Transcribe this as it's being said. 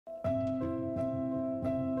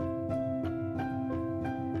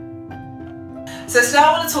So today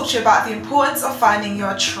I want to talk to you about the importance of finding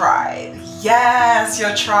your tribe. Yes,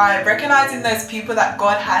 your tribe. Recognizing those people that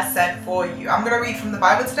God has sent for you. I'm going to read from the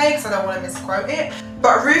Bible today because I don't want to misquote it.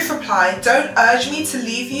 But Ruth replied, "Don't urge me to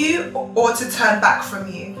leave you or to turn back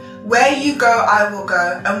from you. Where you go, I will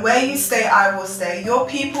go, and where you stay, I will stay. Your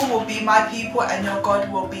people will be my people, and your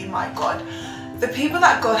God will be my God." The people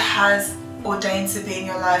that God has ordained to be in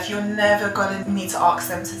your life, you're never going to need to ask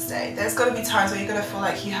them to stay. There's going to be times where you're going to feel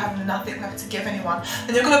like you have nothing left to give anyone,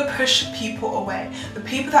 and you're going to push people away. The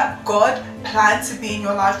people that God planned to be in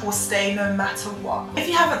your life will stay no matter what. If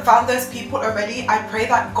you haven't found those people already, I pray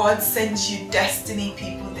that God sends you destiny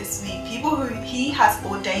people this week. People who He has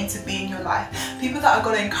ordained to be in your life. People that are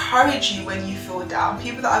going to encourage you when you feel down.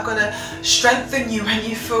 People that are going to strengthen you when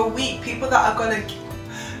you feel weak. People that are going to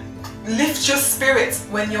lift your spirits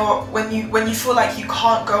when you feel like you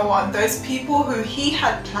can't go on. Those people who He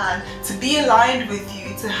had planned to be aligned with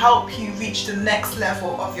you to help you reach the next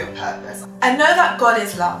level of your purpose. And know that God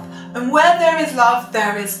is love, and where there is love,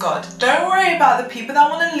 there is God. Don't worry about the people that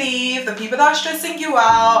want to leave, the people that are stressing you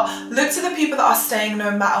out. Look to the people that are staying no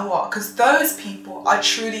matter what, because those people are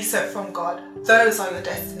truly sent from God. Those are your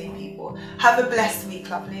destiny people. Have a blessed week,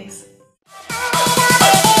 lovelies.